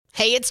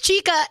Hey, it's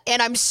Chica, and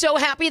I'm so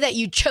happy that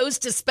you chose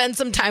to spend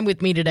some time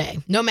with me today.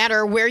 No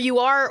matter where you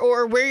are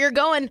or where you're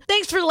going,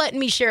 thanks for letting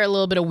me share a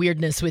little bit of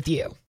weirdness with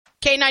you.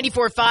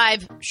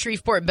 K94.5,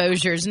 Shreveport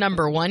Bossier's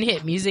 #1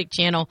 hit music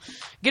channel.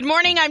 Good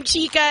morning, I'm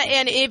Chica,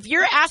 and if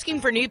you're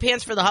asking for new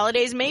pants for the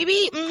holidays,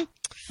 maybe tell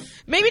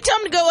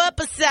them to go up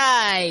a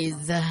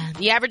size.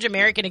 The average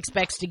American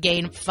expects to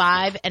gain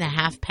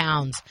 5.5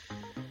 pounds.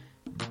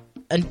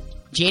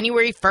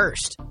 January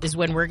 1st is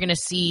when we're going to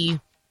see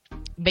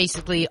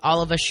basically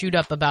all of us shoot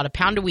up about a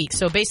pound a week.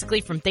 So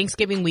basically from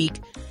Thanksgiving week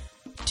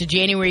to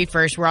January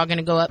 1st, we're all going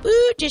to go up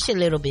just a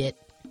little bit.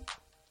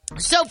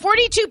 So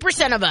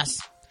 42% of us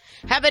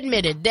have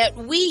admitted that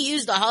we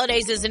use the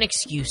holidays as an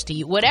excuse to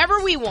eat whatever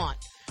we want.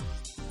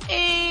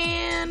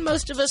 And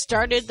most of us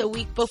started the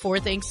week before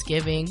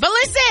Thanksgiving. But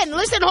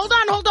listen,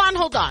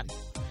 hold on.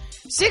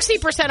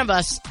 60% of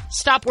us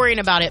stop worrying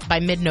about it by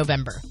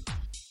mid-November.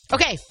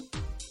 Okay,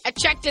 I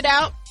checked it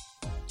out.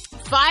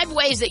 5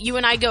 ways that you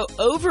and I go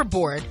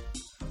overboard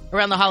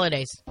around the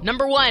holidays.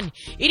 Number 1,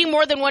 eating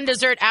more than one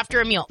dessert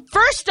after a meal.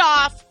 First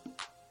off,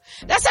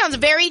 that sounds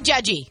very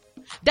judgy.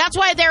 That's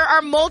why there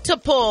are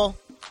multiples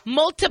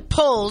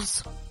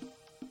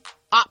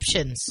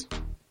options.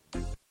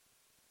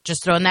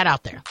 Just throwing that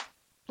out there.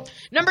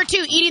 Number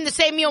 2, eating the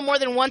same meal more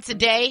than once a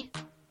day,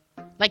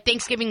 like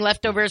Thanksgiving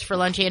leftovers for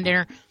lunch and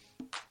dinner.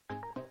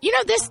 You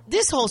know,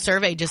 this whole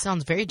survey just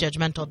sounds very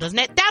judgmental, doesn't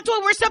it? That's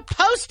what we're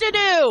supposed to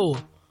do.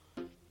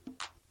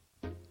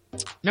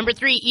 Number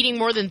 3, eating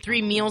more than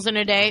 3 meals in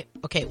a day.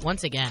 Okay,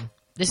 once again,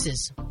 this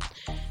is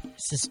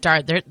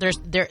start.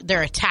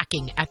 They're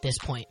attacking at this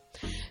point.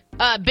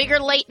 Bigger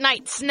late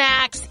night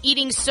snacks,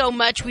 eating so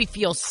much we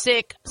feel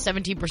sick.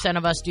 17%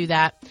 of us do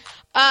that.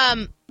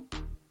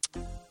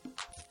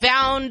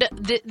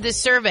 The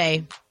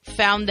survey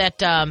found that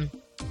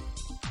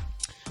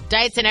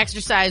diets and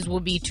exercise will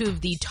be 2 of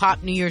the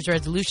top New Year's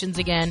resolutions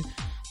again.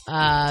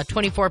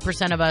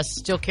 24% of us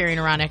still carrying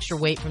around extra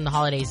weight from the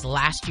holidays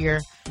last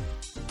year.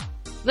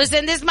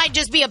 Listen, this might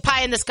just be a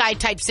pie in the sky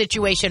type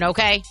situation,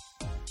 okay?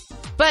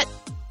 But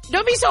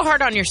don't be so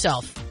hard on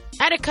yourself.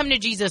 I had to come to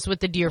Jesus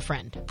with a dear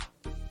friend.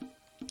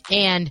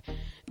 And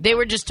they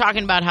were just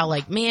talking about how,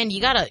 like, man,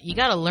 you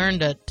gotta learn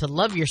to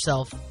love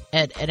yourself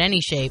at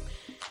any shape.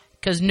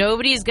 Because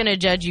nobody's going to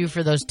judge you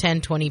for those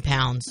 10, 20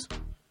 pounds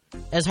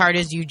as hard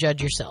as you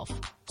judge yourself.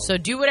 So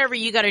do whatever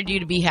you got to do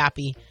to be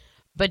happy.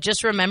 But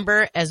just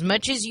remember, as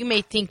much as you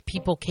may think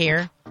people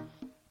care,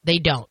 they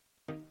don't.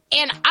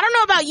 And I don't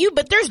know about you,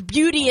 but there's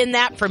beauty in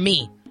that for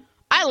me.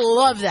 I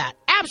love that.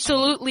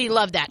 Absolutely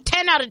love that.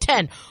 10 out of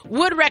 10.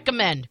 Would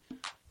recommend.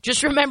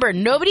 Just remember,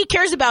 nobody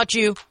cares about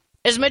you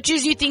as much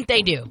as you think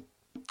they do.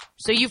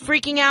 So you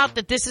freaking out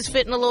that this is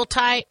fitting a little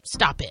tight,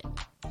 stop it.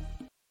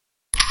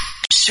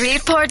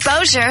 Shreveport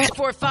Bossier.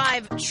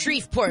 4-5,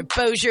 Shreveport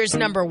Bossier's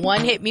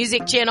 #1 hit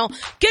music channel.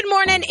 Good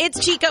morning,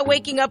 it's Chica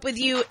waking up with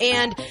you,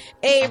 and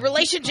a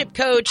relationship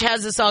coach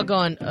has us all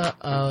going,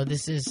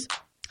 this is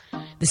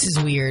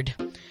weird.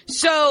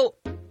 So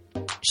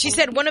she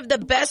said one of the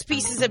best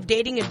pieces of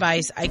dating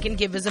advice I can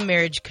give as a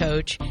marriage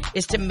coach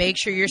is to make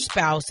sure your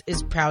spouse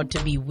is proud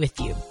to be with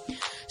you.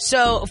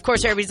 So, of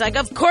course, everybody's like,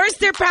 of course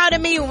they're proud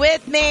of me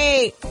with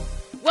me.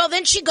 Well,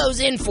 then she goes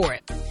in for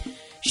it.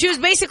 She was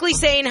basically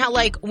saying how,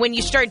 like, when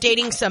you start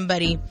dating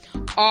somebody,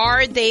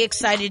 are they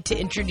excited to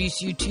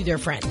introduce you to their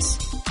friends?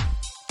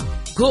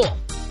 Cool.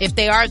 If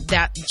they are,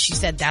 she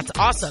said, that's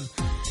awesome.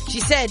 She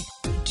said,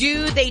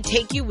 do they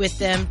take you with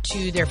them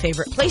to their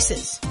favorite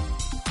places?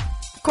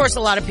 Of course,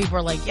 a lot of people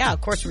are like, yeah, of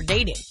course we're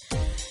dating.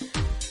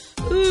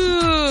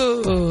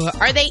 Ooh.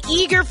 Are they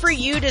eager for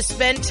you to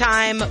spend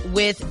time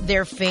with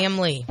their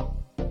family?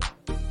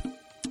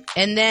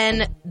 And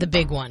then the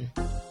big one.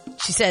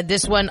 She said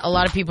this one, a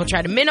lot of people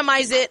try to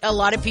minimize it. A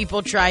lot of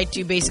people try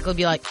to basically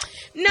be like,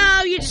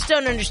 no, you just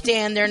don't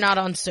understand. They're not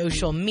on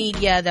social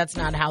media. That's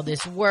not how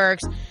this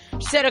works.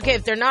 She said, okay,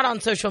 if they're not on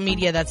social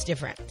media, that's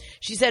different.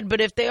 She said,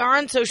 but if they are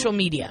on social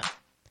media,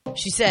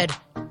 she said,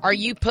 are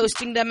you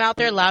posting them out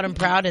there loud and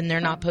proud and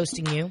they're not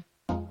posting you?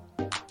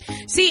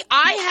 See,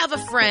 I have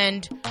a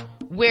friend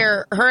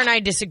where her and I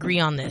disagree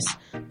on this.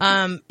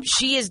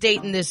 She is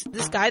dating this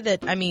guy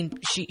that, I mean,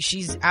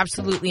 she's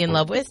absolutely in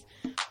love with.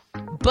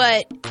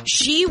 But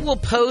she will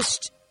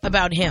post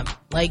about him.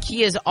 Like,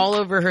 he is all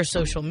over her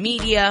social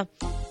media.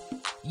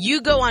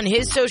 You go on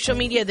his social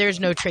media, there's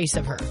no trace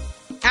of her.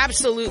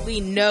 Absolutely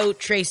no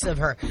trace of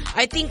her.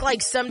 I think,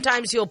 like,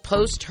 sometimes he'll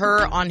post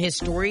her on his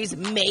stories.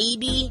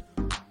 Maybe.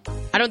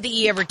 I don't think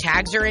he ever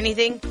tags her or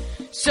anything.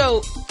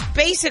 So,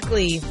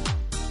 basically,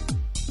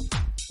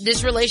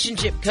 this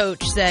relationship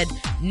coach said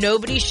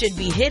nobody should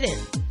be hidden,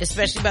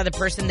 especially by the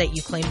person that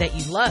you claim that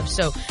you love.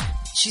 So,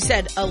 she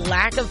said a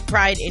lack of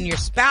pride in your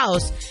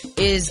spouse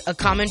is a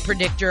common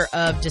predictor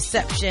of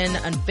deception,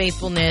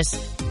 unfaithfulness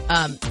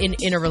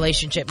in a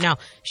relationship. Now,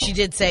 she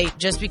did say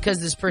just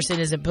because this person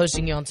isn't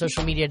posting you on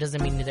social media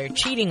doesn't mean they're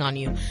cheating on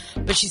you.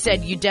 But she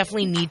said you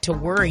definitely need to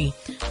worry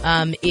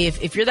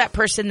if you're that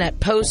person that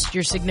posts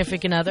your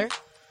significant other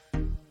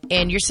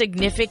and your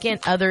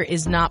significant other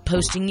is not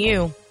posting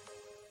you.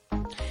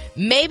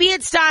 maybe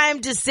it's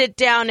time to sit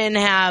down and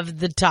have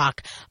the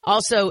talk.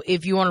 Also,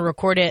 if you want to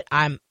record it,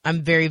 I'm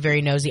very,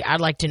 very nosy.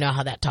 I'd like to know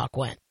how that talk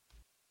went.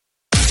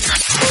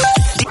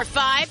 Number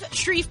 5,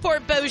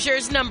 Shreveport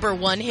Bossier's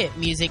 #1 hit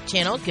music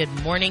channel. Good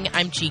morning,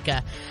 I'm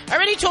Chica. I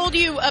already told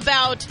you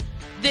about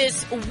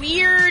this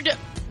weird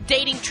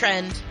dating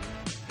trend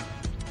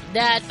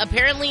that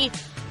apparently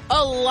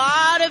a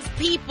lot of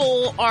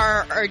people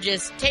are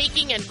just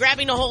taking and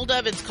grabbing a hold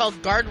of. It's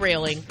called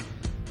guardrailing,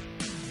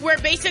 where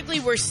basically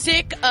we're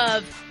sick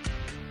of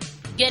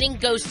getting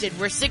ghosted.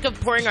 We're sick of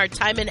pouring our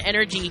time and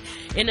energy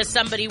into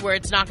somebody where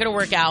it's not going to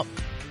work out.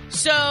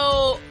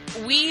 So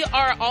we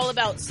are all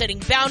about setting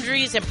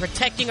boundaries and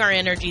protecting our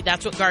energy.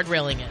 That's what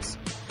guardrailing is.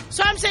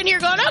 So I'm sitting here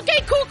going,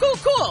 okay,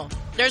 cool.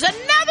 There's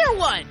another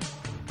one.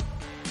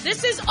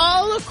 This is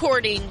all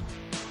according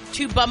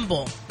to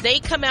Bumble. They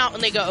come out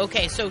and they go,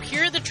 okay, so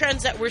here are the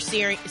trends that we're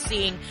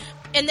seeing.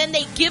 And then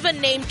they give a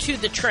name to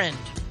the trend,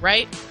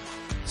 right?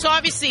 So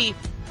obviously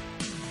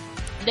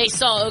they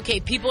saw,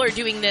 okay, people are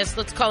doing this.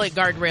 Let's call it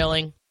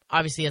guardrailing.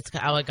 Obviously that's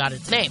how it got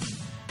its name.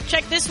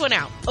 Check this one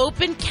out.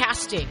 Open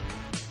casting.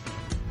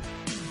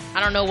 I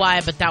don't know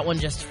why, but that one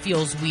just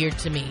feels weird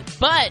to me.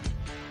 But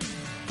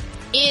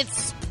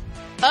it's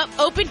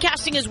open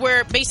casting is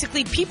where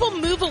basically people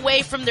move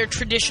away from their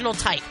traditional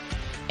type.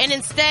 And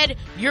instead,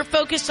 you're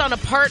focused on a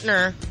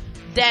partner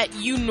that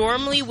you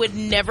normally would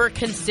never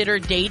consider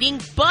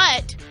dating,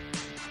 but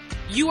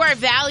you are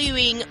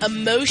valuing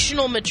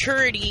emotional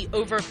maturity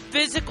over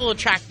physical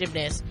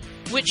attractiveness,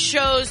 which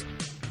shows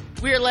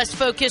we're less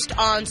focused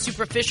on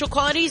superficial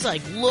qualities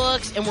like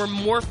looks, and we're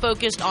more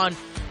focused on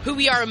who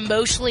we are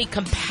emotionally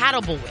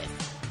compatible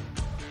with.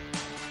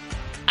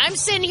 I'm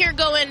sitting here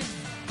going,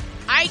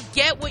 I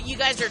get what you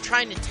guys are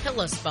trying to tell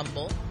us,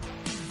 Bumble.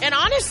 And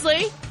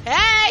honestly,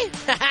 hey,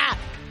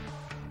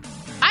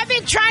 I've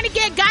been trying to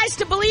get guys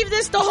to believe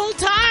this the whole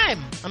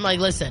time. I'm like,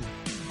 listen,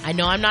 I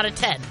know I'm not a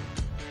 10.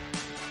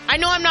 I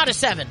know I'm not a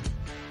 7.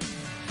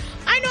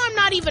 I know I'm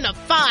not even a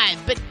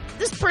 5, but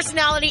this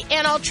personality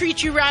and I'll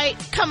treat you right.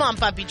 Come on,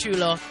 papi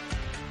chulo.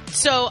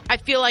 So I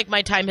feel like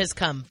my time has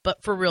come.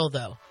 But for real,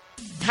 though,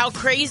 how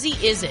crazy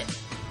is it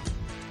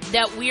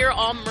that we are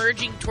all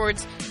merging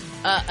towards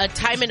a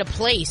time and a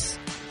place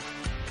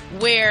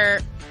where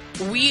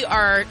we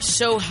are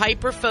so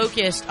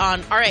hyper-focused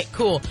on, all right,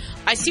 cool,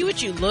 I see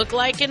what you look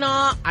like and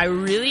all, I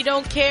really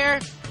don't care.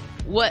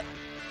 What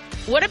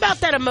about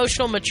that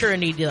emotional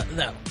maturity,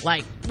 though?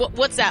 Like,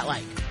 what's that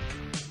like?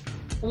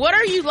 What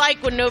are you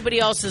like when nobody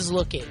else is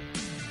looking?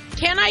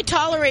 Can I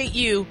tolerate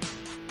you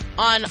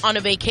on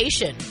a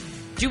vacation?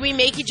 Do we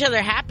make each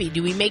other happy?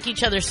 Do we make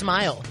each other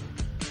smile?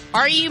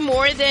 Are you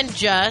more than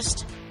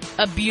just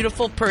a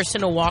beautiful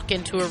person to walk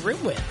into a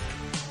room with?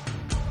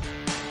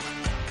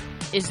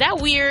 Is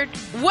that weird?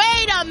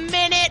 Wait a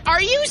minute.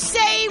 Are you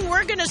saying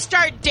we're going to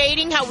start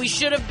dating how we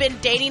should have been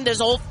dating this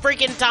whole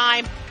freaking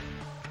time?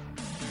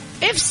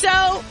 If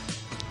so,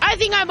 I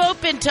think I'm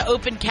open to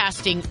open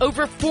casting.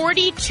 Over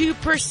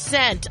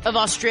 42% of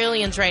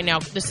Australians right now,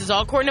 this is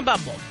all according to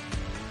Bumble,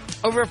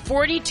 over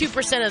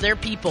 42% of their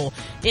people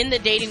in the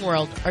dating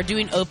world are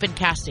doing open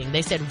casting.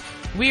 They said,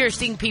 we are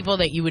seeing people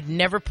that you would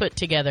never put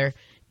together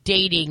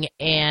dating,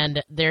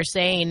 and they're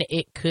saying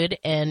it could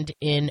end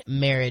in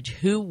marriage.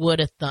 Who would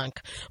have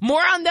thunk?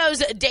 More on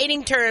those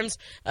dating terms.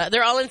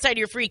 They're all inside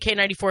your free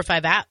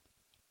K94.5 app.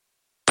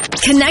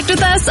 Connect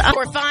with us.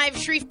 4-5,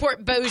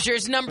 Shreveport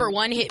Bossier's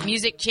 #1 hit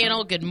music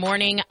channel. Good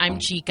morning, I'm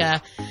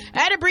Chica. I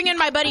had to bring in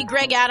my buddy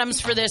Greg Adams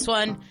for this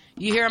one.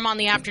 You hear him on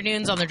the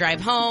afternoons on the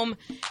drive home.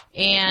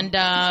 And,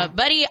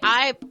 buddy,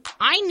 I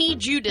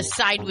need you to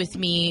side with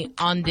me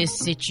on this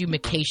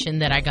situation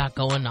that I got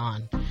going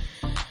on.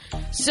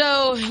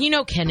 So, you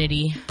know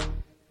Kennedy,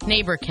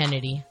 neighbor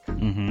Kennedy.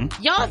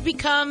 Mm-hmm. Y'all have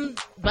become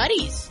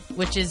buddies,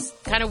 which is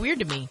kind of weird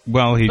to me.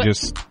 Well, he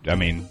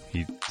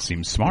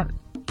seems smart.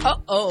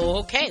 Oh,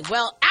 okay.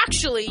 Well,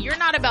 actually, you're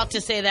not about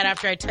to say that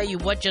after I tell you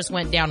what just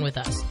went down with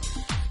us.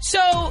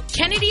 So,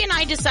 Kennedy and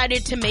I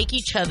decided to make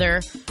each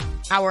other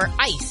our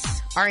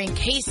ice, our in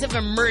case of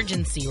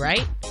emergency,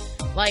 right?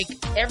 Like,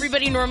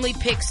 everybody normally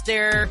picks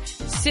their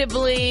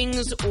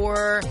siblings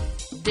or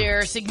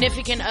their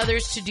significant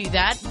others to do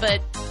that,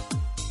 but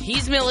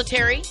he's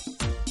military.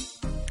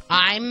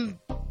 I'm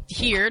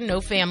here, no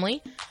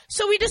family.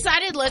 So we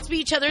decided, let's be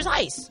each other's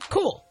ice.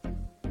 Cool.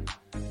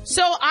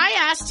 So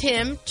I asked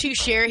him to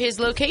share his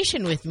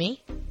location with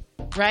me,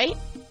 right?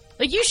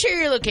 Like, you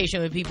share your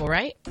location with people,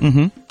 right?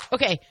 Mm-hmm.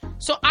 Okay,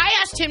 so I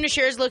asked him to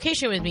share his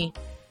location with me.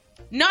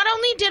 Not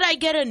only did I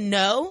get a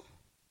no,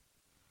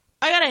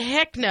 I got a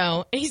heck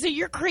no. And he said,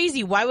 you're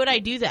crazy. Why would I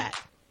do that?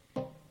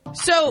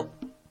 So,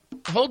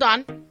 hold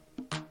on.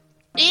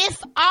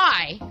 If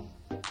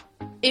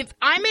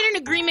I'm in an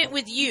agreement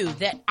with you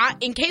that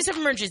in case of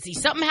emergency,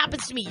 something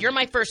happens to me, you're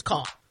my first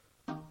call.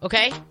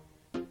 Okay?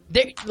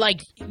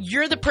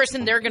 You're the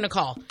person they're going to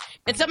call.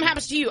 And something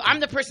happens to you,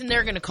 I'm the person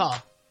they're going to call.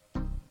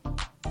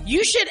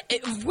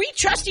 If we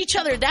trust each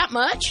other that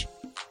much,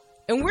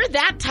 and we're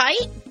that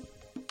tight,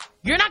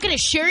 you're not going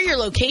to share your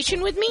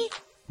location with me?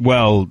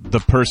 Well,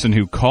 the person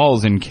who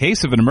calls in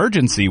case of an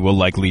emergency will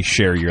likely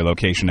share your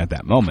location at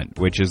that moment,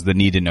 which is the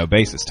need to know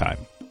basis time.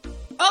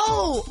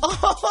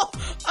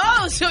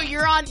 Oh, so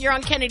you're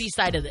on Kennedy's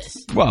side of this.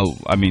 Well,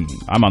 I mean,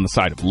 I'm on the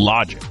side of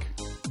logic.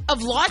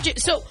 Of logic?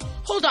 So,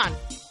 hold on.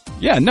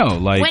 Yeah, no,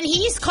 like... When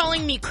he's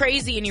calling me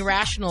crazy and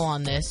irrational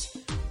on this,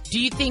 do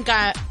you think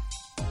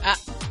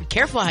be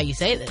careful how you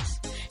say this.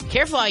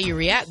 Careful how you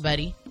react,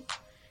 buddy.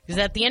 Because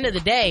at the end of the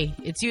day,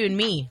 it's you and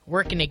me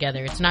working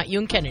together. It's not you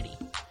and Kennedy.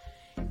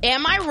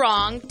 Am I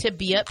wrong to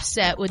be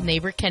upset with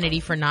neighbor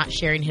Kennedy for not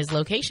sharing his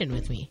location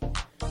with me?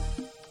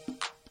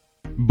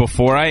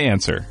 Before I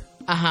answer,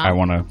 I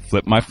want to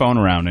flip my phone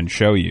around and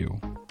show you.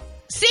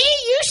 See?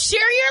 You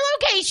share your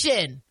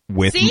location.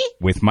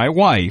 With my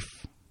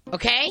wife.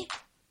 Okay.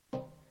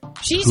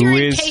 She's your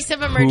in case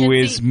of emergency. Who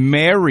is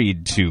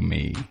married to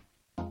me.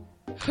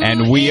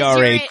 And we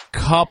are a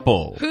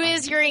couple. Who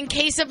is your in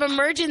case of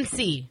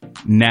emergency?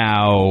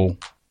 Now,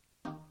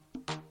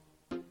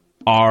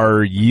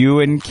 are you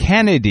and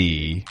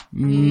Kennedy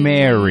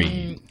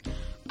married?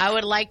 I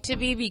would like to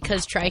be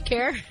because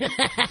TRICARE.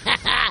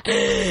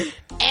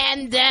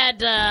 And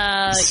that,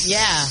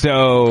 yeah.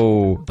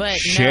 So, but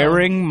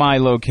sharing my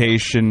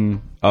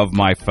location of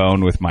my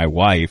phone with my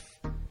wife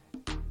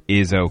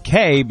is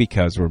okay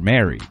because we're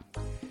married.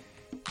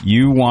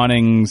 You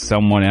wanting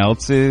someone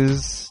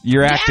else's,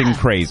 you're acting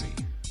crazy.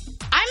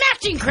 I'm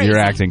acting crazy. You're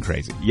acting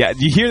crazy. Yeah,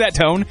 you hear that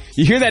tone?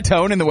 You hear that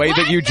tone in the way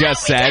that you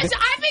just said? Because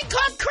I've been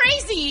called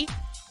crazy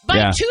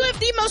by two of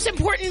the most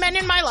important men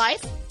in my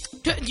life.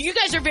 You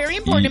guys are very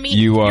important to me.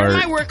 You're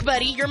my work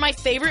buddy. You're my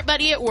favorite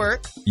buddy at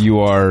work.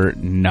 You are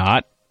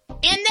not.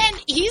 And then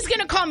he's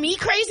going to call me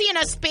crazy in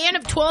a span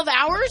of 12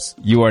 hours?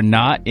 You are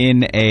not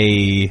in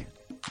a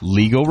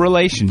legal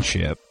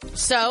relationship.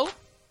 So?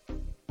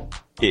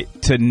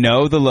 To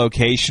know the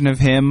location of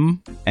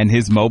him and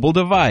his mobile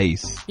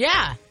device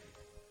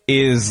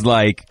is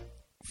like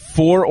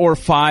 4 or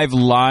 5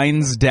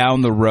 lines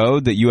down the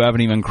road that you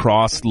haven't even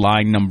crossed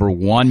line number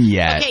 1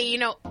 yet. Okay, you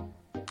know.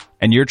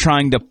 And you're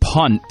trying to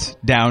punt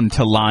down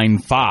to line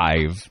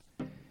 5.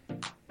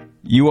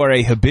 You are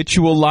a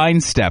habitual line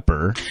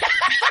stepper.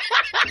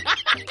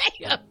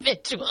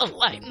 Habitual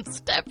line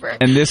stepper.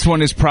 And this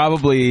one is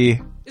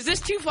probably... Is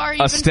this too far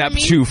even a step for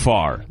me? too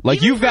far. Like,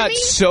 even you've got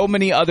so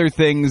many other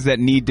things that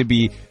need to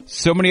be...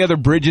 So many other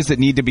bridges that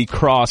need to be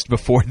crossed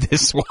before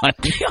this one. Are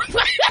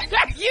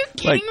you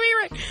kidding me?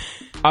 Right?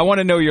 I want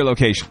to know your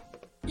location.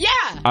 Yeah.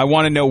 I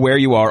want to know where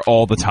you are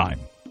all the time.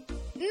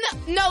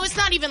 No, it's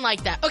not even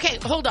like that. Okay,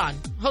 hold on.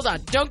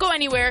 Don't go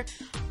anywhere.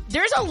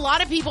 There's a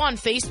lot of people on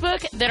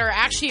Facebook that are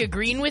actually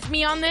agreeing with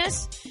me on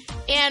this,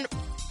 and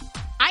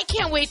I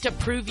can't wait to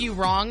prove you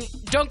wrong.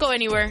 Don't go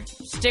anywhere.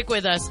 Stick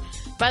with us.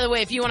 By the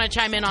way, if you want to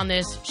chime in on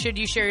this, should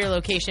you share your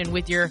location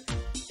with your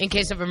in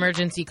case of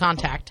emergency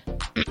contact?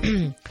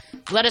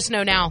 Let us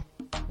know now.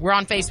 We're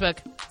on Facebook.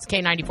 It's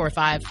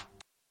K94.5.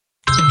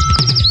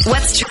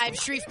 What's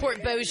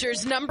Shreveport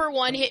Bossier's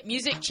 #1 hit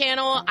music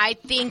channel. I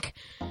think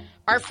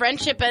our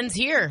friendship ends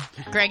here.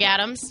 Greg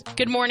Adams,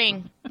 good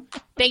morning.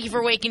 Thank you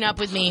for waking up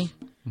with me.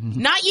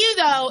 Not you,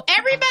 though.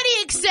 Everybody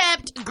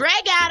except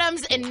Greg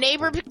Adams and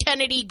neighbor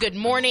Kennedy, good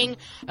morning.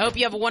 I hope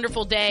you have a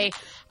wonderful day.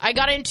 I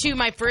got into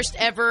my first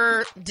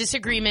ever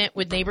disagreement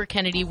with neighbor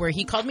Kennedy where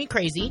he called me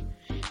crazy,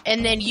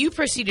 and then you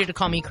proceeded to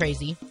call me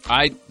crazy.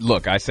 I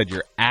said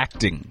you're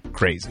acting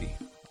crazy.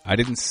 I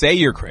didn't say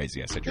you're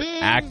crazy. I said you're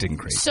acting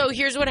crazy. So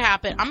here's what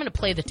happened. I'm going to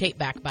play the tape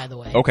back, by the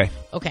way.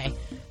 Okay.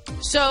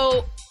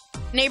 So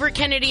neighbor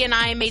Kennedy and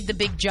I made the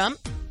big jump.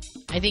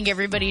 I think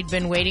everybody had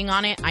been waiting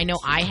on it. I know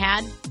I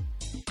had.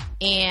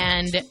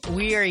 And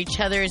we are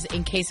each other's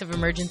in case of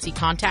emergency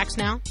contacts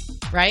now,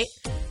 right?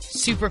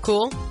 Super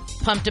cool.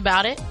 Pumped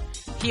about it.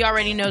 He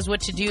already knows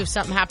what to do if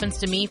something happens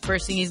to me.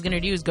 First thing he's going to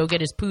do is go get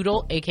his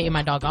poodle, a.k.a.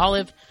 my dog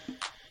Olive.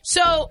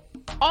 So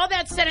all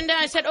that said and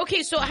done, I said,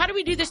 okay, so how do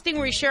we do this thing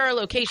where we share our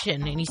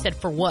location? And he said,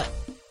 for what?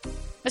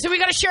 I said, we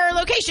got to share our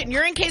location.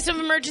 You're in case of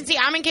emergency.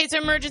 I'm in case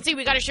of emergency.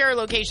 We got to share our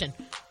location.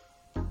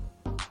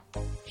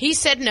 He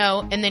said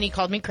no, and then he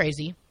called me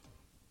crazy.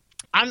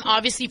 I'm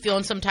obviously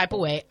feeling some type of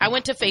way. I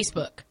went to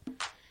Facebook,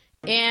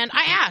 and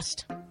I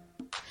asked.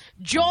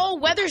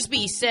 Joel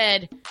Weathersby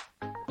said,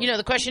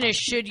 the question is,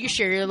 should you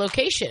share your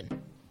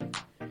location?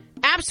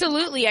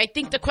 Absolutely. I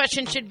think the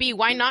question should be,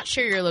 why not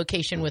share your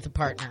location with a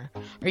partner?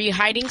 Are you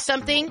hiding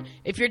something?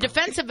 If you're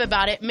defensive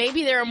about it,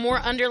 maybe there are more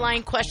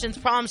underlying questions,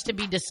 problems to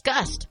be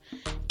discussed.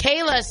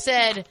 Kayla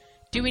said,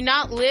 do we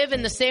not live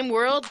in the same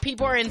world?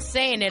 People are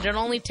insane, and it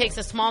only takes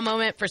a small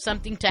moment for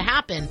something to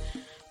happen.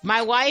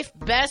 My wife,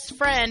 best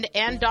friend,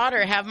 and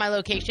daughter have my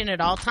location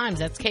at all times.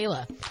 That's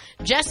Kayla.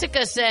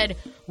 Jessica said,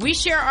 we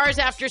share ours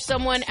after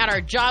someone at our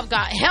job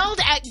got held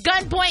at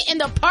gunpoint in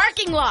the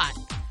parking lot.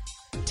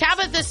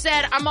 Tabitha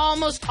said, I'm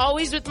almost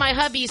always with my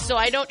hubby, so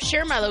I don't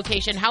share my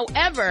location.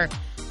 However,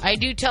 I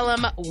do tell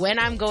him when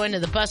I'm going to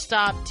the bus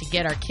stop to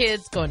get our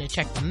kids, going to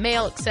check the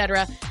mail,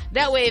 etc.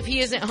 That way, if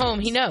he isn't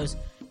home, he knows.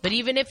 But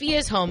even if he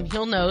is home,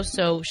 he'll know,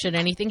 so should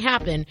anything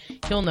happen,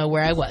 he'll know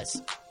where I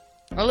was.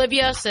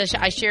 Olivia says,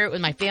 I share it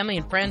with my family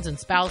and friends and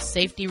spouse,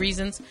 safety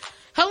reasons.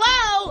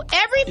 Hello?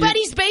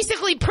 Everybody's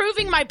basically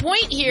proving my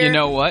point here. You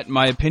know what?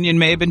 My opinion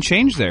may have been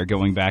changed there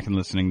going back and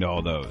listening to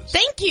all those.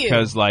 Thank you.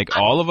 Because,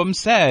 all of them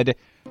said,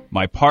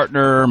 my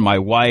partner, my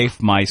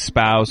wife, my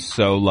spouse.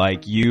 So,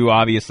 you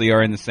obviously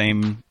are in the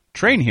same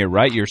train here,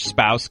 right? Your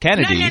spouse,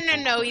 Kennedy.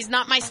 No. He's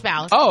not my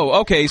spouse.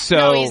 Oh, okay. So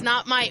no, he's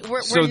not my.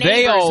 We're so neighbors.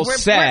 They all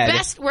said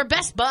we're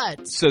best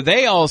buds. So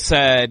they all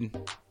said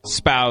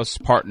spouse,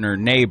 partner,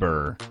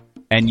 neighbor,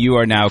 and you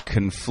are now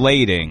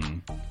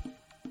conflating.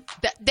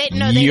 They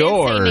didn't say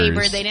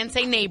neighbor. They didn't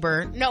say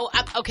neighbor. No,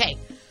 okay.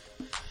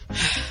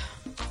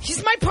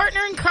 He's my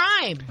partner in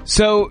crime.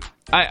 So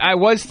I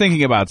was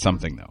thinking about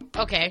something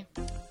though. Okay.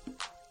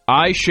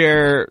 I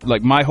share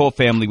my whole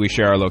family. We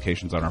share our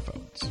locations on our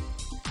phones.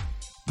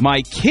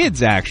 My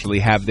kids actually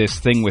have this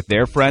thing with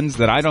their friends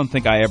that I don't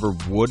think I ever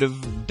would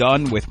have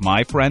done with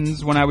my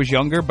friends when I was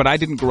younger, but I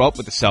didn't grow up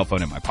with a cell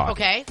phone in my pocket.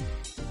 Okay.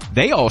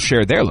 They all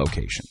share their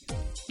location.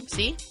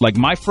 See?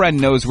 My friend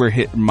knows where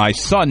my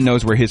son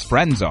knows where his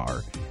friends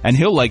are, and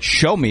he'll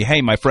show me,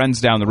 hey, my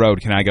friend's down the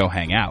road, can I go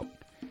hang out?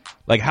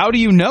 How do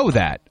you know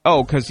that?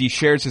 Oh, because he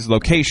shares his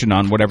location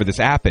on whatever this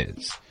app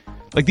is.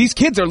 These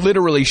kids are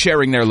literally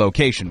sharing their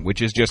location,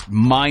 which is just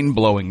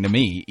mind-blowing to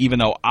me, even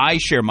though I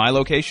share my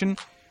location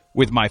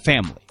with my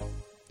family.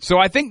 So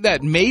I think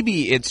that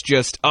maybe it's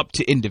just up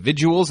to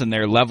individuals and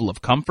their level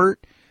of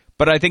comfort,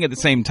 but I think at the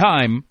same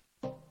time...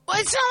 Well,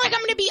 it's not like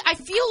I'm going to be... I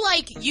feel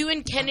like you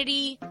and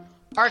Kennedy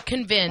are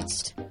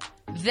convinced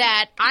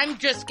that I'm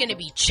just going to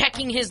be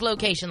checking his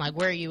location,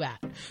 where are you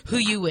at? Who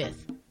you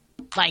with?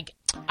 I'm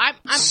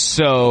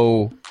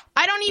So...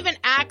 I don't even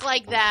act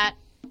like that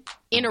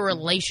in a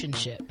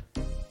relationship.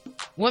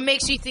 What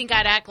makes you think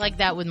I'd act like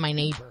that with my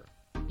neighbor?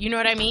 You know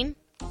what I mean?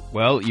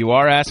 Well, you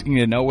are asking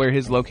to know where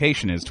his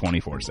location is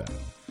 24/7.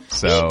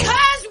 So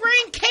because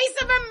we're in case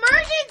of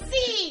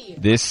emergency!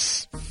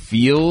 This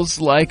feels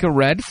like a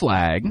red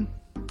flag.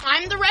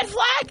 I'm the red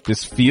flag?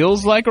 This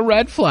feels like a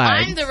red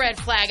flag. I'm the red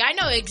flag. I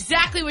know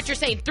exactly what you're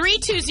saying.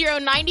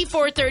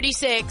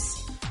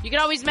 320-9436. You can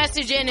always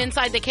message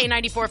inside the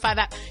K94.5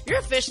 app. You're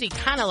officially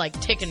kind of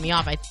ticking me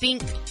off. I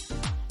think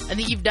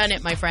you've done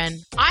it, my friend.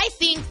 I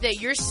think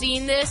that you're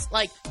seeing this.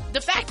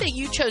 The fact that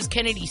you chose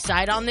Kennedy's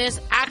side on this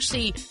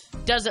actually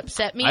does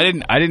upset me.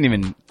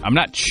 I'm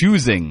not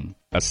choosing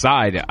a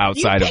side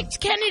outside you picked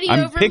Kennedy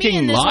I'm over picking me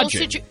in this logic. whole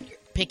situation.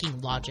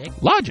 Picking logic.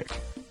 Logic.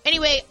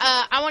 Anyway,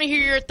 I want to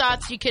hear your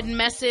thoughts. You could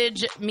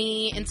message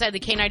me inside the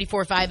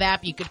K94.5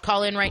 app. You could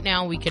call in right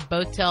now. We could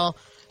both tell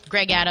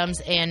Greg Adams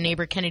and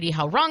neighbor Kennedy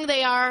how wrong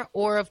they are.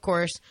 Or, of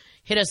course,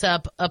 hit us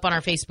up on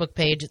our Facebook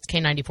page. It's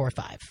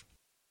K94.5.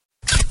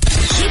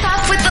 Keep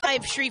up with the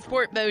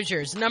Shreveport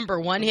Bossier's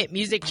 #1 hit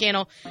music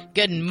channel.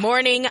 Good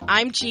morning.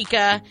 I'm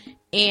Chica.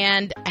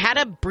 And had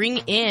to bring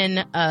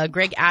in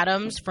Greg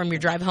Adams from your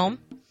drive home.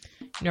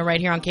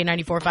 Right here on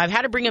K94.5.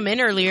 Had to bring him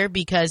in earlier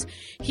because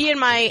he and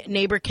my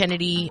neighbor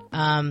Kennedy,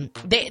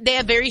 they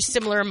have very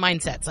similar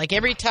mindsets.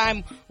 Every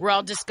time we're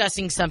all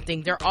discussing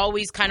something, they're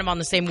always kind of on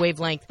the same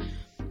wavelength.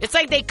 It's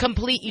like they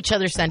complete each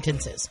other's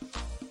sentences.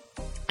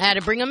 I had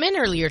to bring him in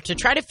earlier to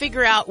try to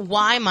figure out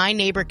why my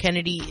neighbor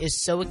Kennedy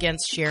is so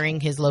against sharing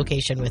his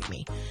location with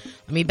me.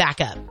 Let me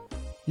back up.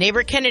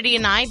 Neighbor Kennedy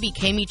and I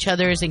became each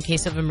other's in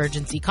case of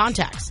emergency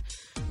contacts,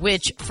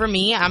 which for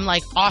me, I'm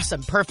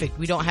awesome, perfect.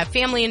 We don't have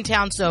family in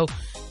town, so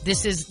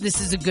this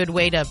is a good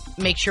way to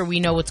make sure we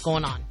know what's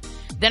going on.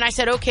 Then I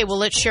said, okay, well,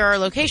 let's share our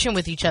location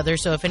with each other,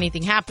 so if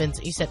anything happens.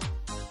 He said,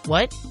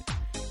 what?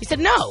 He said,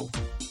 no.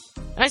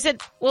 And I said,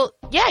 well,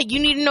 yeah, you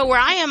need to know where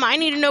I am. I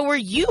need to know where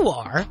you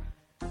are.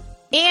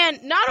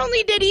 And not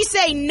only did he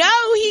say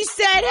no, he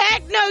said,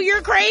 heck no,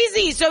 you're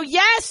crazy. So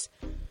yes,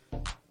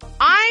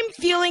 I'm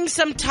feeling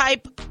some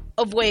type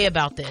of way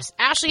about this.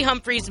 Ashley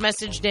Humphreys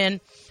messaged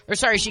in,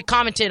 she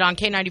commented on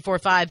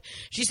K94.5.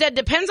 She said,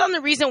 depends on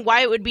the reason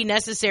why it would be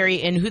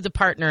necessary and who the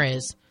partner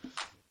is.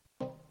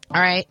 All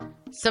right.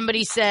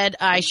 Somebody said,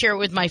 I share it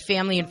with my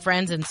family and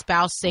friends and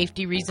spouse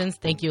safety reasons.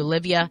 Thank you,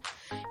 Olivia.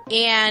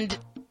 And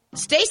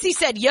Stacy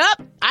said,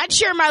 yup, I'd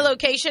share my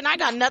location. I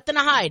got nothing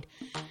to hide.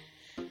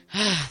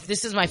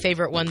 This is my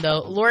favorite one,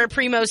 though. Laura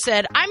Primo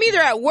said, I'm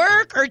either at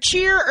work or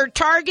cheer or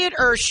Target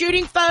or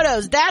shooting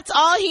photos. That's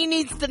all he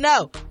needs to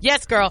know.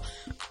 Yes, girl.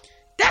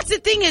 That's the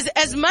thing is,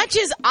 as much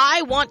as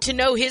I want to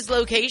know his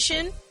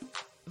location,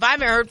 if I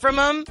haven't heard from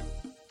him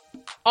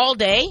all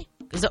day,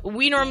 because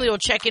we normally will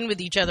check in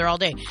with each other all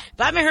day. If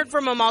I haven't heard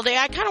from him all day,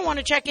 I kind of want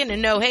to check in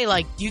and know, hey,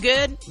 you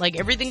good?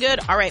 Everything good?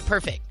 All right,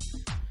 perfect.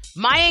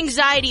 My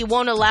anxiety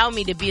won't allow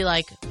me to be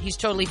he's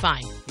totally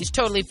fine. He's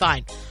totally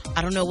fine.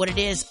 I don't know what it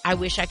is. I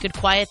wish I could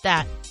quiet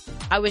that.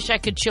 I wish I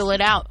could chill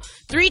it out.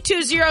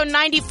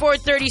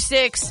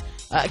 320-9436.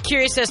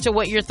 Curious as to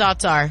what your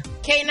thoughts are.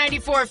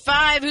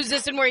 K94.5, who's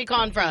this and where are you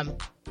calling from?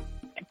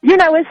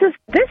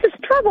 this is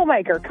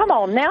troublemaker. Come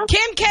on now.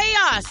 Kim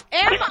Chaos,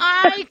 am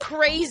I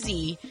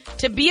crazy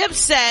to be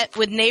upset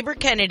with neighbor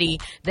Kennedy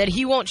that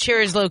he won't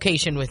share his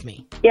location with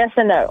me? Yes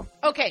and no.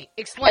 Okay,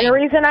 explain. And the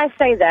reason I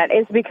say that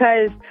is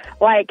because,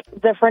 like,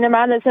 the friend of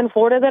mine that's in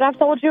Florida that I've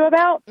told you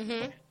about,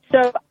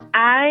 so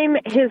I'm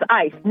his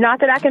ICE. Not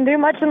that I can do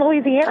much in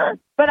Louisiana,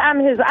 but I'm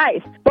his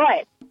ICE.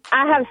 But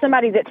I have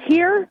somebody that's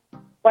here,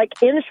 like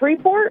in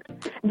Shreveport,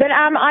 that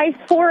I'm ICE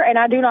for, and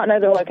I do not know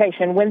their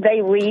location. When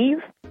they leave,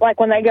 like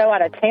when they go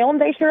out of town,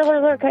 they share their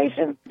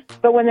location,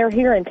 but when they're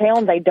here in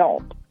town, they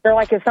don't. They're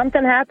like, if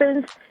something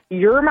happens,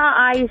 you're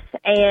my ICE,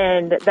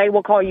 and they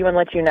will call you and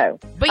let you know.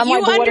 But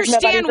you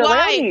understand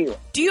why.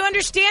 Do you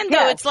understand,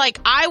 though? Yeah. It's like,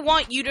 I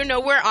want you to know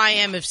where I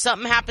am. If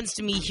something happens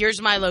to me,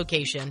 here's my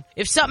location.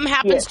 If something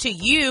happens to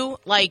you,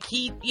 like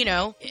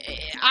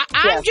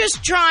I'm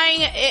just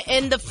trying,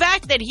 and the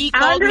fact that he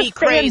called me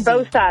crazy. I understand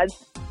both sides.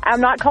 I'm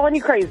not calling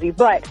you crazy,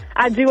 but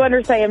I do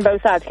understand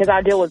both sides because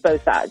I deal with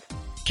both sides.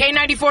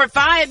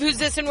 K94.5, who's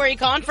this and where are you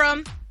calling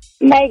from?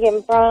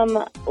 Megan from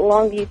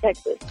Longview,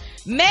 Texas.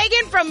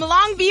 Megan from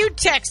Longview,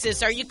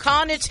 Texas. Are you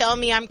calling to tell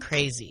me I'm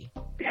crazy?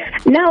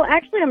 No,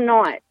 actually I'm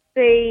not.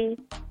 See,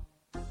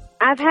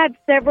 I've had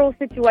several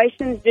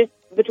situations just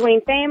between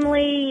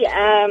family,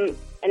 an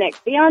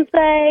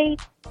ex-fiance,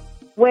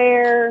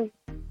 where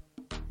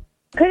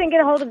couldn't get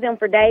a hold of them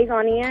for days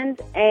on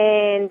end,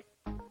 and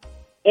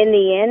in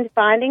the end,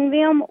 finding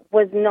them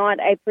was not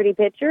a pretty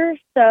picture.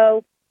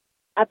 So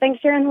I think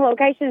sharing the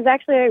location is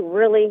actually a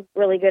really,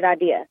 really good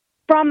idea.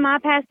 From my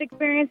past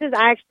experiences,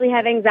 I actually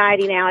have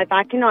anxiety now. If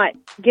I cannot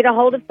get a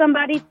hold of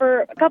somebody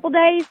for a couple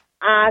days,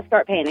 I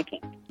start panicking.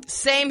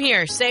 Same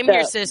here,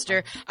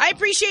 sister. I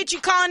appreciate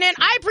you calling in.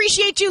 I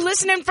appreciate you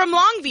listening from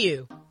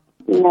Longview.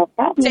 No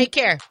problem. Take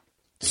care.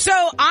 So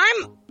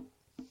I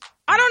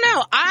don't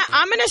know.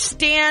 I'm going to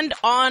stand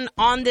on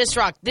this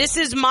rock. This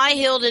is my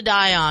hill to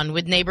die on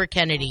with neighbor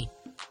Kennedy.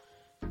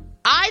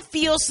 I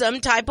feel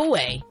some type of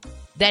way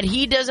that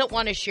he doesn't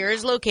want to share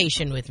his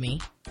location with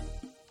me.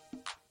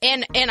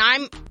 And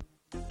I'm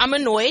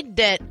annoyed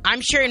that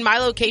I'm sharing my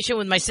location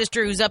with my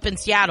sister who's up in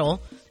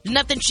Seattle. There's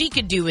nothing she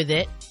could do with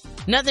it.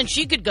 Nothing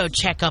she could go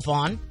check up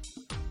on.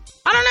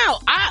 I don't know.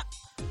 I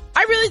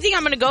really think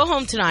I'm going to go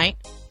home tonight.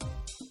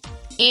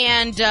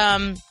 And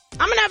I'm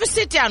going to have a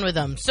sit down with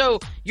them. So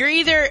you're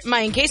either my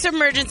in case of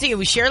emergency and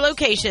we share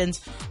locations,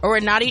 or we're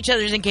not each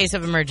other's in case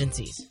of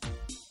emergencies.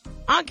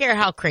 I don't care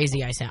how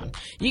crazy I sound.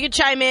 You can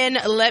chime in.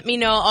 Let me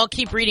know. I'll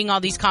keep reading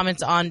all these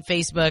comments on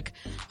Facebook.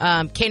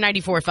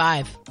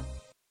 K94.5.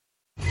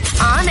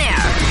 On air.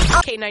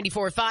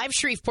 K94.5,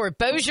 Shreveport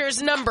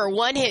Bossier's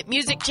 #1 hit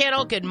music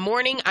channel. Good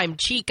morning. I'm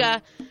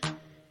Chica.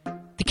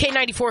 The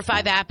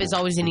K94.5 app is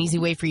always an easy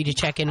way for you to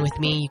check in with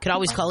me. You can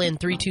always call in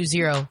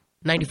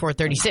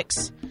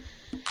 320-9436.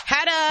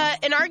 Had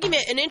an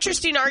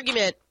interesting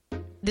argument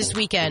this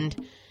weekend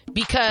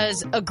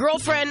because a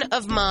girlfriend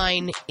of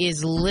mine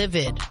is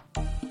livid.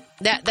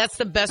 That's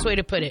the best way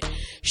to put it.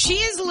 She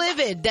is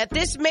livid that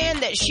this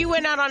man that she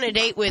went out on a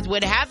date with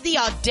would have the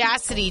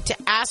audacity to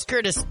ask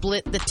her to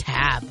split the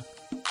tab.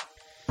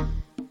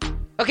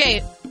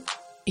 Okay,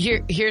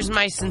 here's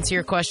my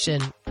sincere question.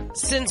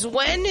 Since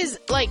when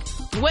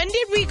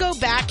did we go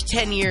back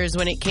 10 years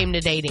when it came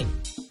to dating?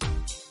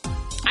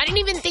 I didn't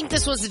even think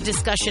this was a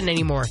discussion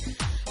anymore.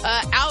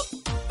 Out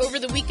over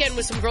the weekend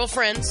with some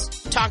girlfriends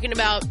talking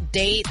about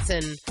dates,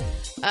 and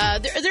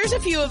there's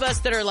a few of us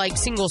that are like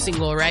single,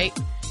 right?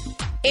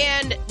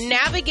 And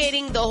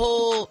navigating the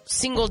whole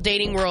single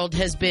dating world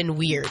has been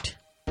weird.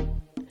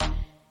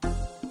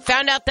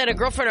 Found out that a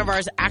girlfriend of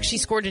ours actually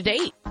scored a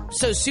date.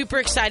 So super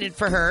excited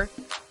for her.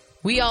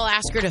 We all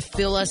ask her to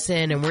fill us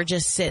in, and we're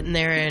just sitting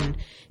there, and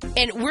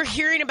we're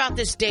hearing about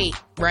this date,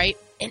 right?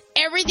 And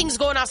everything's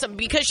going awesome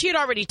because she had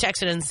already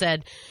texted and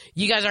said,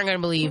 you guys aren't going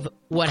to believe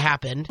what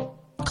happened.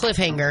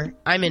 Cliffhanger.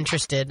 I'm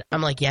interested.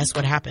 I'm like, yes,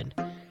 what happened?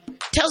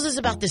 Tells us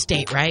about this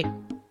date, right?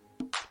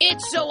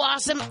 It's so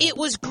awesome. It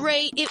was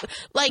great.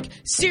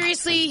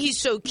 Seriously, he's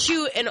so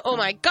cute. And oh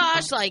my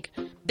gosh,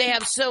 they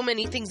have so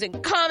many things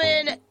in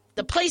common.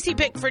 The place he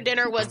picked for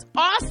dinner was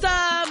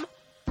awesome.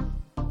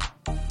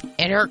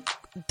 And her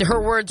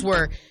words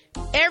were,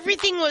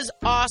 everything was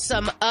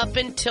awesome up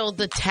until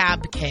the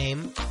tab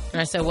came. And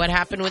I said, what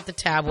happened with the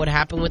tab? What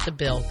happened with the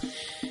bill?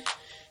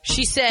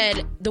 She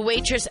said, the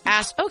waitress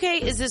asked, okay,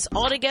 is this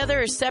all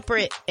together or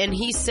separate? And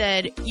he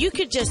said, you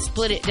could just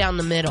split it down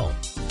the middle.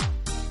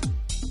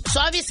 So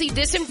obviously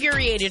this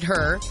infuriated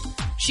her.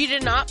 She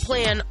did not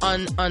plan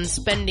on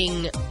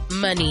spending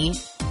money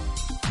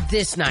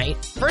this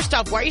night. First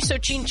off, why are you so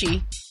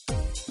chinchy?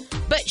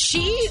 But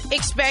she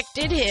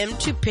expected him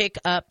to pick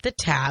up the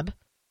tab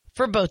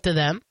for both of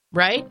them,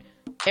 right?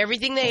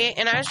 Everything they ate.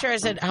 And I asked her, I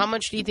said, how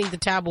much do you think the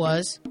tab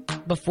was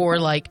before,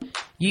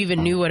 you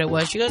even knew what it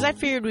was? She goes, I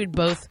figured we'd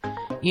both,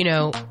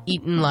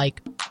 eaten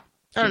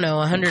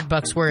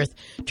 $100 worth.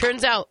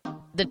 Turns out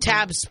the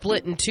tab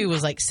split in two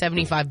was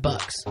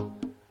 $75.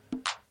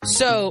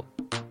 So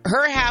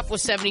her half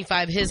was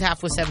 $75, his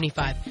half was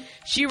 $75.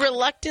 She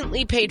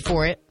reluctantly paid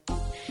for it.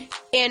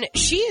 And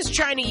she is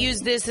trying to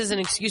use this as an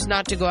excuse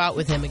not to go out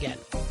with him again.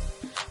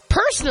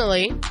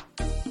 Personally,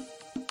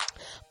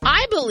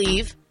 I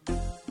believe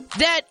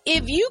that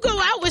if you go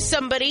out with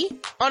somebody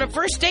on a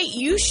first date,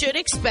 you should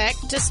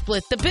expect to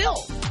split the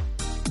bill.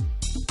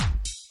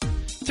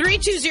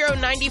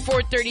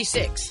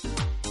 320-9436.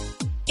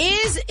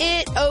 Is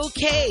it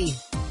okay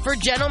for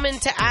gentlemen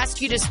to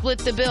ask you to split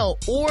the bill?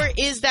 Or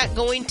is that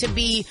going to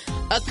be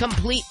a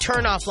complete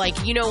turnoff?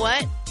 Like, you know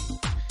what?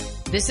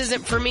 This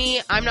isn't for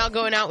me. I'm not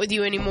going out with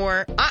you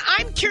anymore.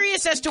 I'm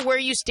curious as to where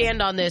you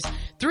stand on this.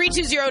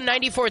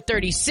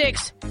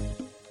 320-9436.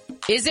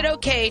 Is it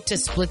okay to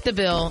split the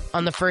bill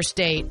on the first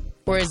date?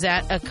 Or is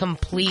that a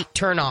complete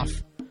turnoff?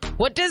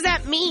 What does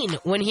that mean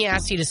when he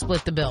asks you to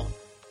split the bill?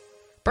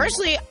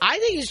 Personally, I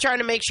think he's trying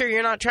to make sure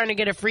you're not trying to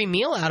get a free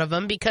meal out of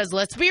him because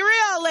let's be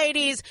real,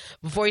 ladies,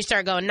 before you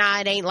start going, nah,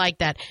 it ain't like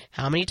that.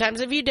 How many times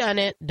have you done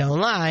it? Don't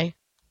lie.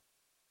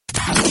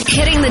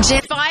 Hitting the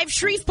gym. 5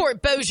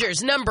 Shreveport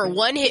Bossier's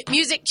 #1 hit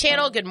music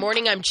channel. Good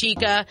morning, I'm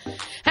Chica.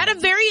 Had a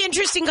very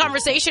interesting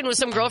conversation with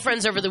some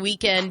girlfriends over the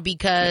weekend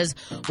because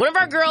one of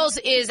our girls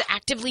is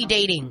actively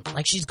dating.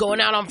 Like she's going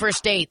out on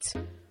first dates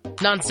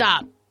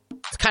nonstop.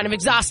 It's kind of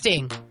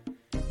exhausting.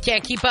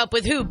 Can't keep up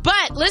with who.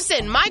 But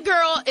listen, my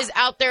girl is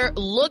out there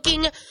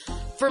looking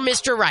for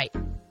Mr. Right.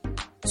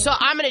 So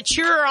I'm going to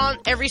cheer her on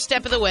every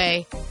step of the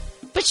way.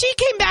 But she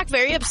came back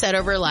very upset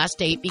over her last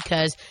date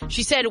because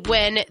she said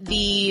when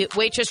the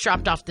waitress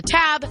dropped off the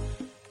tab,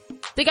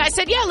 the guy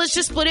said, yeah, let's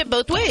just split it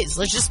both ways.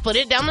 Let's just split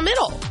it down the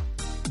middle.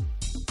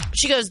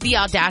 She goes, the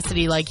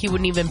audacity, like he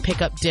wouldn't even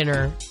pick up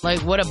dinner.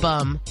 Like, what a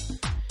bum.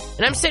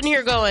 And I'm sitting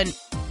here going,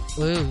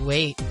 ooh,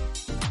 wait.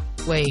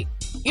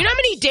 You know how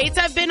many dates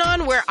I've been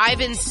on where I've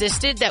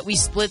insisted that we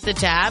split the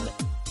tab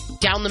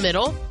down the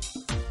middle?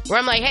 Where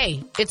I'm like,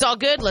 hey, it's all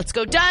good. Let's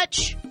go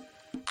Dutch.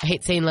 I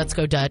hate saying let's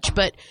go Dutch,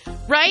 but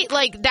right?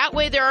 Like that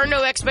way there are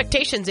no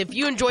expectations. If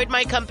you enjoyed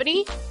my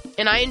company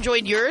and I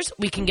enjoyed yours,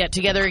 we can get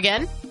together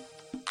again.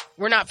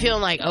 We're not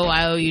feeling like, oh,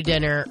 I owe you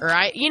dinner or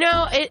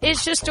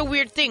it's just a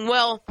weird thing.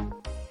 Well,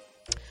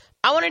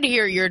 I wanted to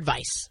hear your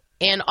advice.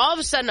 And all of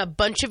a sudden, a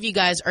bunch of you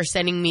guys are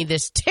sending me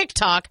this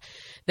TikTok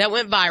that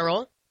went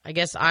viral. I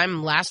guess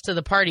I'm last to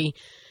the party.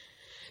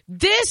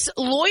 This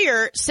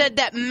lawyer said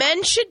that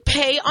men should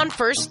pay on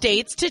first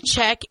dates to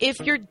check if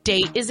your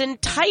date is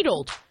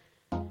entitled.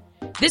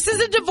 This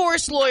is a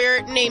divorce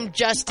lawyer named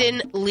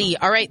Justin Lee.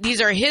 All right, these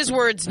are his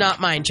words,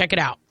 not mine. Check it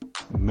out.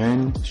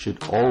 Men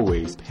should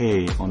always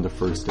pay on the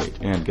first date.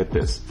 And get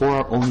this, for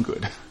our own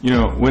good. You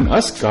know, when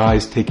us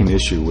guys take an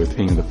issue with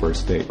paying the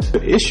first date,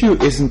 the issue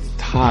isn't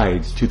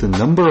tied to the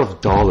number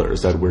of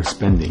dollars that we're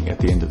spending at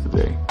the end of the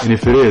day. And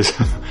if it is,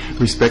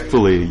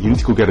 respectfully, you need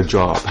to go get a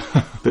job.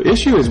 The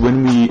issue is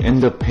when we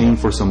end up paying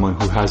for someone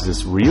who has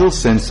this real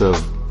sense of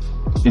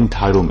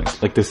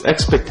entitlement, like this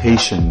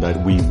expectation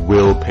that we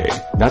will pay.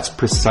 That's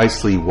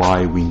precisely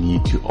why we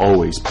need to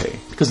always pay.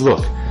 Because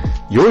look,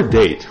 your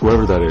date,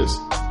 whoever that is,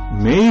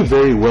 may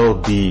very well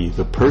be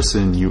the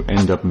person you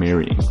end up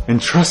marrying.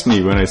 And trust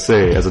me when I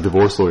say, as a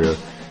divorce lawyer,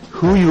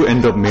 who you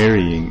end up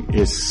marrying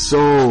is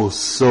so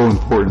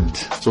important.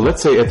 So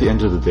let's say at the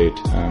end of the date,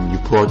 you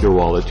pull out your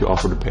wallet to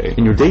offer to pay,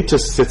 and your date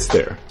just sits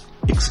there,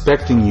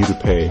 expecting you to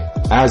pay,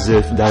 as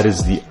if that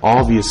is the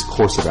obvious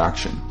course of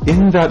action.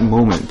 In that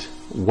moment,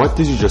 what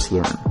did you just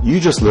learn? You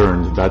just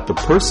learned that the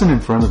person in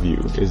front of you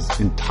is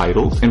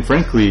entitled and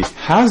frankly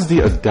has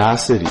the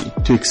audacity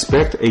to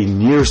expect a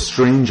near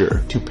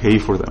stranger to pay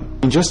for them.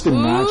 And just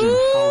imagine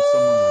how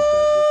someone like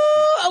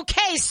that would...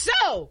 Okay,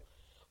 so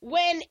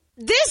when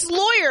this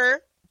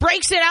lawyer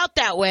breaks it out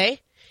that way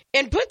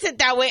and puts it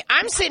that way,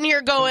 I'm sitting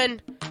here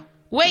going,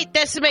 wait,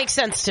 this makes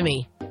sense to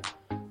me.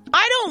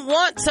 I don't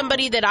want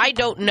somebody that I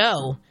don't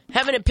know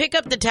having to pick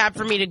up the tab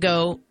for me to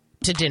go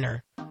to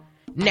dinner.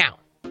 Now,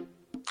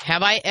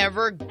 have I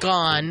ever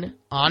gone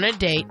on a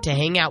date to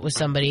hang out with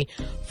somebody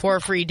for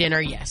a free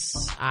dinner?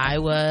 Yes. I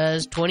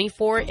was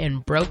 24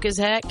 and broke as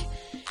heck.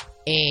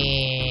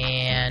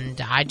 And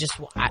I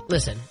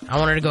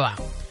wanted to go out.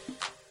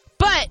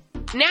 But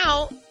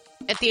now,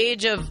 at the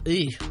age of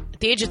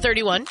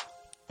 31,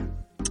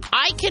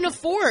 I can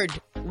afford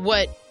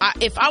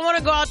if I want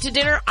to go out to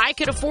dinner, I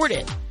could afford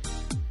it.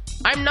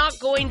 I'm not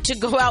going to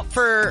go out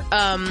for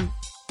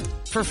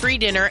free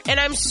dinner, and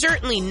I'm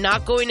certainly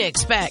not going to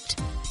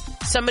expect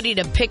somebody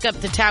to pick up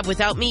the tab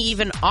without me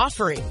even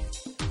offering.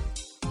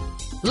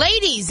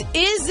 Ladies,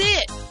 is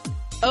it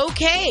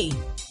okay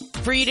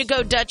for you to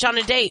go Dutch on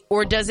a date,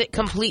 or does it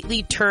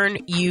completely turn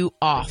you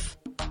off?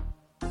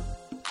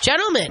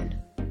 Gentlemen,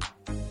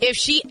 if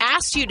she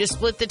asks you to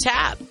split the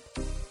tab.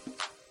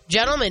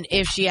 Gentlemen,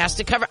 if she has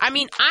to cover. I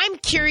mean, I'm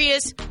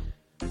curious.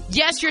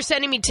 Yes, you're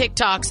sending me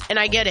TikToks, and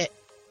I get it.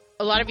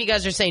 A lot of you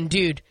guys are saying,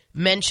 dude,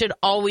 men should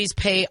always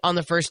pay on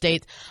the first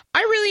date. I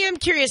really am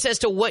curious as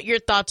to what your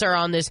thoughts are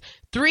on this.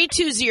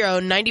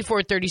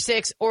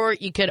 320-9436, or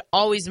you could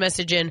always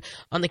message in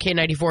on the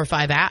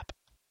K94.5 app.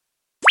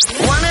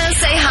 Wanna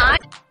say hi?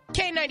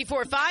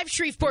 K94.5,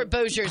 Shreveport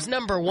Bossier's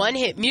 #1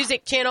 hit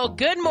music channel.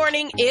 Good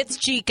morning, it's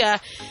Chica.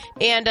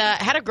 And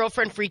had a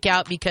girlfriend freak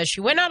out because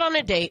she went out on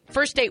a date,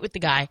 first date with the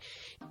guy.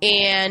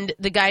 And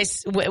the guy,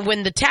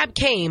 when the tab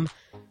came,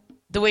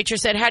 the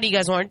waitress said, how do you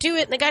guys want to do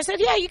it? And the guy said,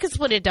 yeah, you can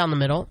split it down the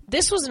middle.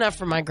 This was enough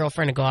for my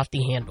girlfriend to go off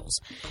the handles.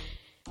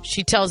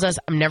 She tells us,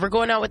 I'm never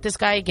going out with this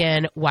guy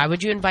again. Why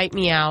would you invite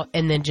me out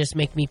and then just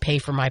make me pay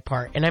for my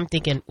part? And I'm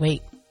thinking,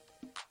 wait.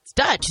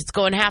 Dutch, it's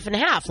going half and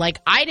half. Like,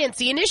 I didn't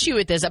see an issue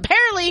with this.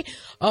 Apparently,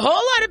 a whole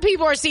lot of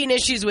people are seeing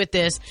issues with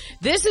this.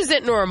 This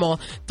isn't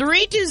normal.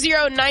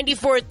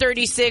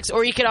 320-9436,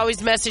 or you can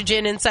always message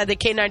in inside the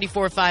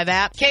K94.5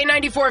 app.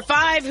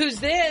 K94.5, who's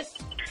this?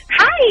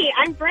 Hi,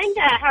 I'm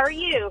Brenda. How are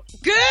you?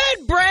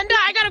 Good, Brenda.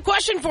 I got a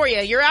question for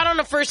you. You're out on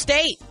a first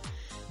date.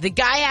 The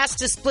guy asked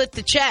to split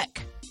the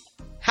check.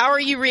 How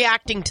are you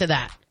reacting to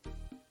that?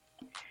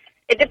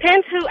 It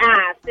depends who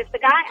asked. If the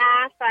guy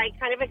asked, I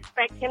kind of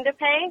expect him to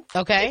pay.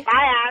 Okay. If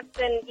I asked,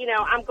 then,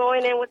 I'm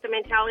going in with the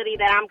mentality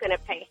that I'm going to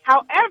pay.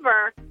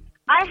 However,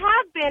 I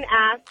have been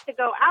asked to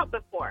go out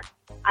before.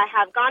 I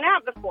have gone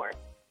out before.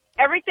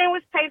 Everything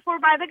was paid for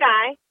by the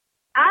guy.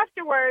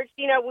 Afterwards,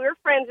 we were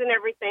friends and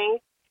everything.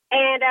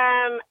 And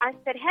I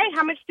said, hey,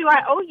 how much do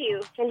I owe you?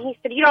 And he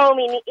said, you don't owe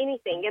me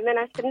anything. And then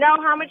I said, no,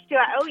 how much do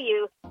I owe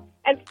you?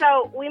 And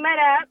so we met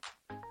up.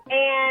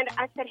 And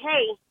I said,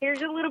 hey,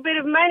 here's a little bit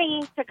of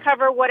money to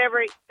cover whatever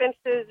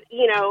expenses,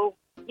 you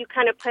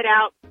kind of put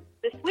out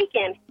this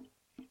weekend.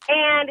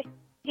 And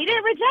he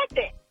didn't reject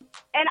it.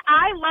 And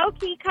I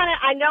low-key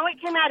I know it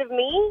came out of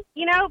me,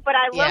 but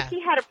I low-key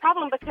had a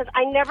problem because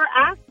I never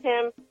asked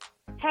him,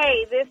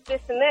 hey, this,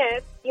 and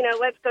this,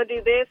 let's go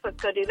do this,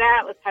 let's go do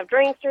that, let's have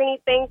drinks or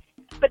anything.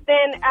 But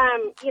then,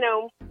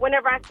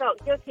 whenever I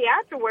felt guilty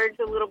afterwards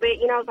a little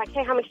bit, I was like,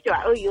 hey, how much do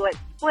I owe you? Let's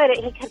split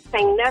it. He kept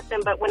saying nothing,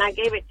 but when I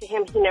gave it to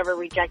him, he never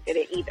rejected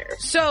it either.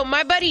 So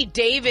my buddy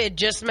David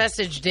just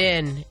messaged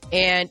in,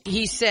 and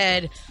he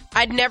said,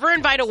 I'd never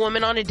invite a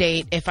woman on a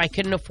date if I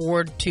couldn't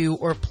afford to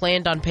or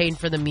planned on paying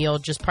for the meal.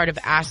 Just part of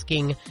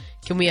asking,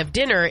 can we have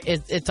dinner?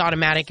 It's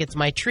automatic. It's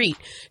my treat.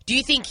 Do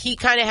you think he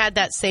kind of had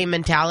that same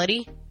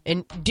mentality?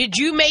 And did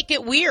you make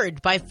it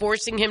weird by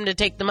forcing him to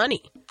take the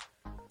money?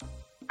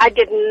 I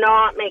did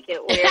not make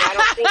it weird. I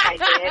don't think I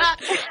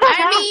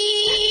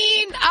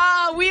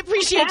did. We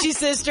appreciate you,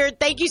 sister.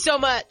 Thank you so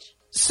much.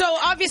 So,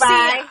 obviously,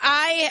 Bye.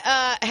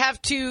 I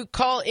have to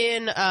call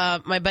in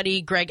my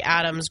buddy Greg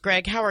Adams.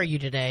 Greg, how are you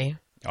today?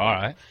 All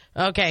right.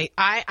 Okay.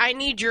 I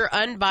need your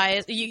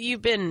unbiased...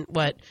 You've been,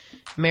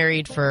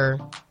 married for...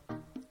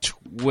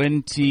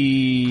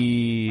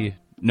 20...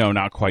 No,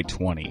 not quite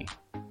 20.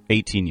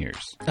 18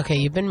 years. Okay,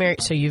 you've been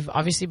married, so you've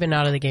obviously been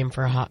out of the game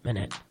for a hot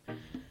minute.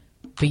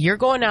 But you're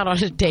going out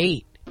on a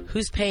date.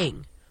 Who's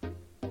paying?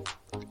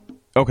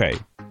 Okay.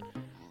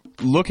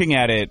 Looking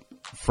at it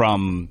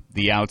from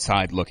the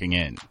outside looking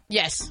in.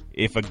 Yes.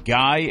 If a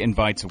guy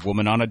invites a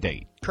woman on a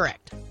date.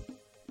 Correct.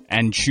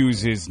 And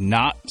chooses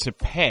not to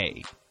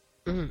pay.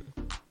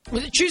 Mm-hmm.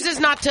 Chooses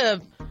not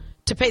to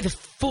pay the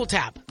full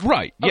tab.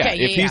 Right. Yeah. Okay,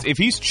 If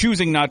he's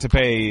choosing not to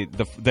pay,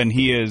 then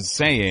he is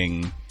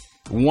saying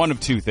one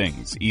of two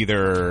things.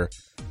 Either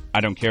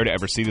I don't care to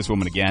ever see this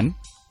woman again,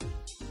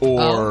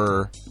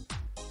 or...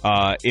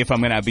 if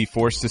I'm going to be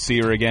forced to see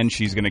her again,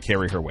 she's going to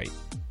carry her weight.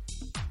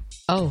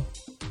 Oh.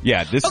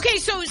 Yeah. Okay,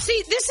 so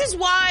see, this is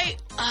why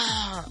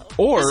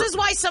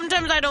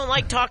sometimes I don't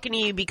like talking to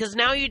you, because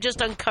now you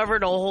just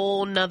uncovered a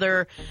whole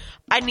nother...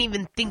 I didn't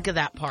even think of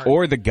that part.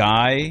 Or the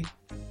guy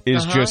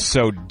is just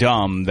so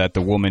dumb that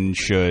the woman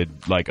should,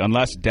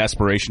 unless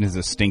desperation is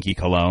a stinky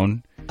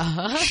cologne,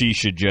 she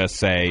should just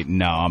say,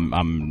 no,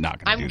 I'm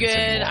not going to do this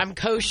anymore. I'm good, I'm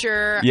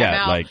kosher,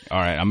 Yeah, I'm out. all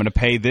right, I'm going to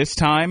pay this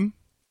time.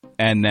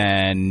 And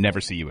then never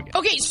see you again.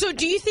 Okay, so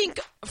do you think,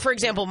 for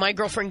example, my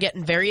girlfriend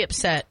getting very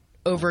upset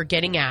over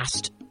getting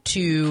asked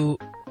to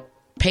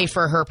pay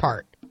for her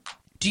part,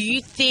 do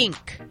you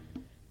think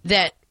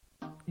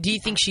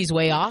she's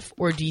way off,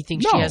 or do you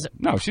think she has...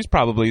 No, she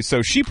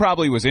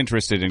probably was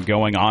interested in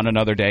going on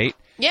another date.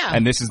 Yeah.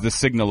 And this is the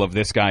signal of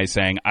this guy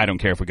saying, I don't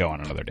care if we go on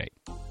another date.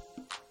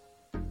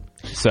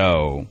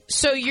 So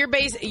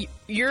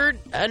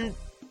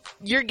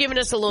you're giving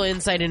us a little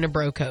insight into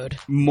bro code.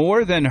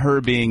 More than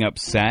her being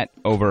upset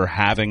over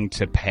having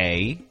to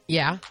pay,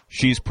 yeah,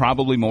 she's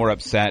probably more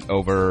upset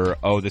over,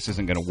 this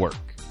isn't going to work.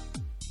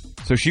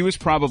 So she was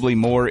probably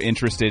more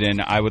interested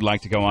in, I would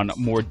like to go on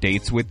more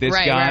dates with this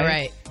guy.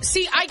 Right.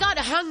 See, I got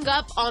hung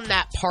up on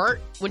that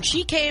part. When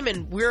she came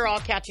and we were all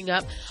catching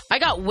up, I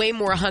got way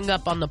more hung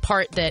up on the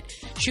part that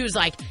she was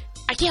like,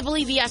 I can't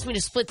believe he asked me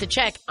to split the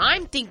check.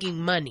 I'm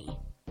thinking money.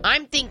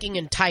 I'm thinking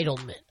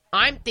entitlement.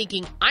 I'm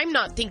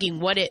not thinking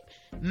what it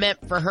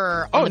meant for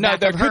her on the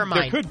back of her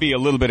mind. There could be a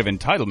little bit of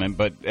entitlement,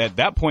 but at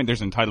that point,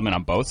 there's entitlement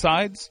on both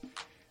sides.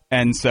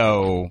 And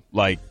so,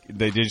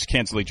 they just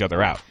cancel each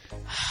other out.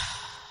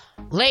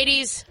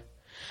 Ladies,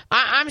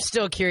 I'm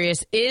still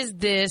curious. Is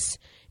this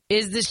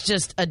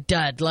just a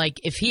dud?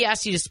 If he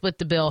asks you to split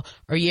the bill,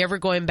 are you ever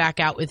going back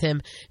out with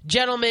him?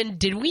 Gentlemen,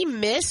 did we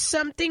miss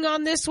something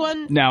on this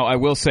one? Now, I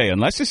will say,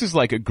 unless this is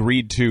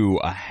agreed to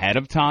ahead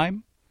of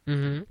time,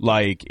 Mm-hmm.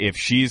 Like, if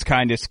she's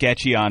kind of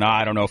sketchy on,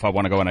 I don't know if I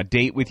want to go on a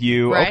date with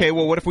you. Right. Okay,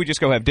 well, what if we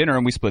just go have dinner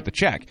and we split the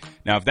check?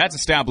 Now, if that's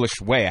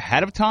established way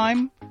ahead of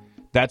time,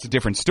 that's a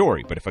different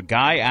story. But if a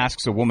guy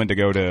asks a woman to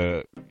go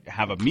to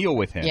have a meal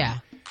with him,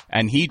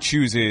 and he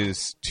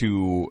chooses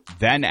to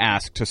then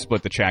ask to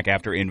split the check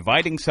after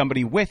inviting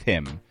somebody with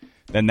him,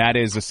 then that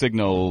is a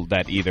signal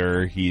that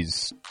either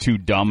he's too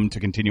dumb to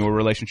continue a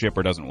relationship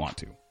or doesn't want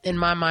to. In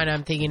my mind,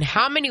 I'm thinking,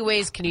 how many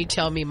ways can you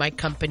tell me my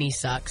company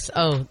sucks?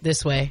 Oh,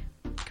 this way.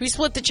 Can we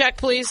split the check,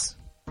 please?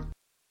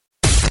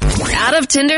 Out of Tinder